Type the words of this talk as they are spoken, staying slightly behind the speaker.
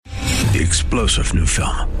The explosive new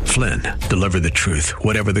film, Flynn, Deliver the Truth,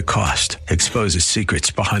 Whatever the Cost, exposes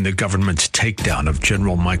secrets behind the government's takedown of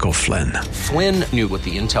General Michael Flynn. Flynn knew what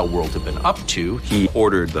the intel world had been up to. He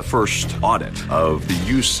ordered the first audit of the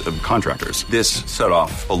use of contractors. This set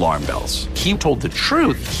off alarm bells. He told the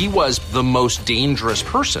truth. He was the most dangerous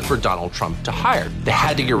person for Donald Trump to hire. They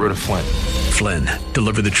had to get rid of Flynn. Flynn,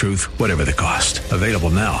 Deliver the Truth, Whatever the Cost. Available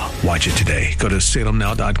now. Watch it today. Go to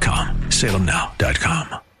salemnow.com.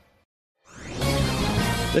 salemnow.com.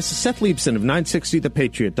 This is Seth Leibsohn of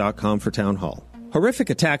 960thepatriot.com for Town Hall. Horrific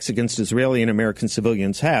attacks against Israeli and American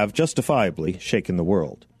civilians have, justifiably, shaken the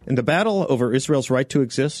world. In the battle over Israel's right to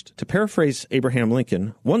exist, to paraphrase Abraham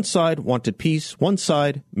Lincoln, one side wanted peace, one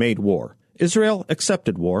side made war. Israel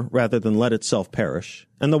accepted war rather than let itself perish,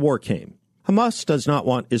 and the war came. Hamas does not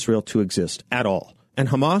want Israel to exist at all, and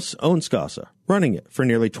Hamas owns Gaza, running it for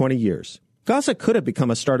nearly 20 years. Gaza could have become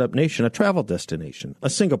a startup nation, a travel destination, a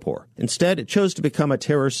Singapore. Instead, it chose to become a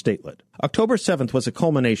terror statelet. October 7th was a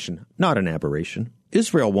culmination, not an aberration.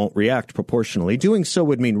 Israel won't react proportionally. Doing so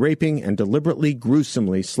would mean raping and deliberately,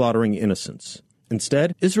 gruesomely slaughtering innocents.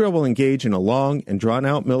 Instead, Israel will engage in a long and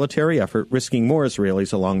drawn-out military effort, risking more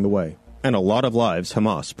Israelis along the way. And a lot of lives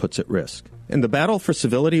Hamas puts at risk. In the battle for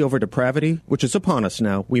civility over depravity, which is upon us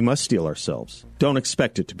now, we must steel ourselves. Don't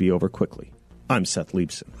expect it to be over quickly. I'm Seth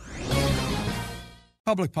Leibsohn.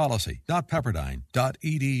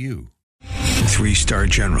 Publicpolicy.pepperdine.edu. 3-star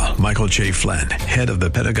General Michael J. Flynn, head of the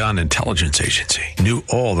Pentagon Intelligence Agency, knew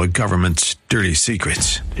all the government's dirty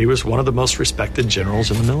secrets. He was one of the most respected generals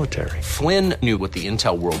in the military. Flynn knew what the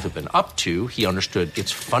intel world had been up to. He understood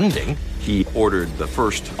its funding. He ordered the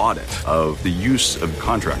first audit of the use of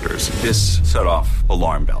contractors. This set off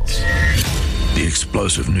alarm bells. The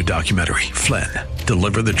explosive new documentary, Flynn,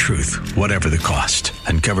 Deliver the Truth, Whatever the Cost,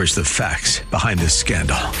 uncovers the facts behind this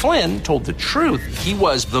scandal. Flynn told the truth. He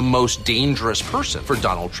was the most dangerous person for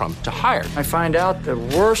Donald Trump to hire. I find out the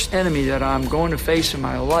worst enemy that I'm going to face in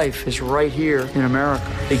my life is right here in America.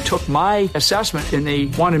 They took my assessment and they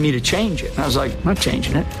wanted me to change it. And I was like, I'm not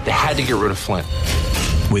changing it. They had to get rid of Flynn.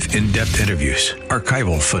 With in-depth interviews,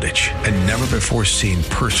 archival footage, and never-before-seen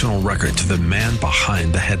personal records of the man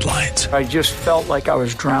behind the headlines. I just felt like I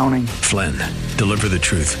was drowning. Flynn, Deliver the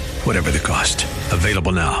Truth, Whatever the Cost.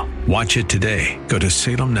 Available now. Watch it today. Go to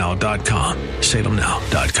salemnow.com.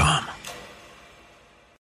 salemnow.com.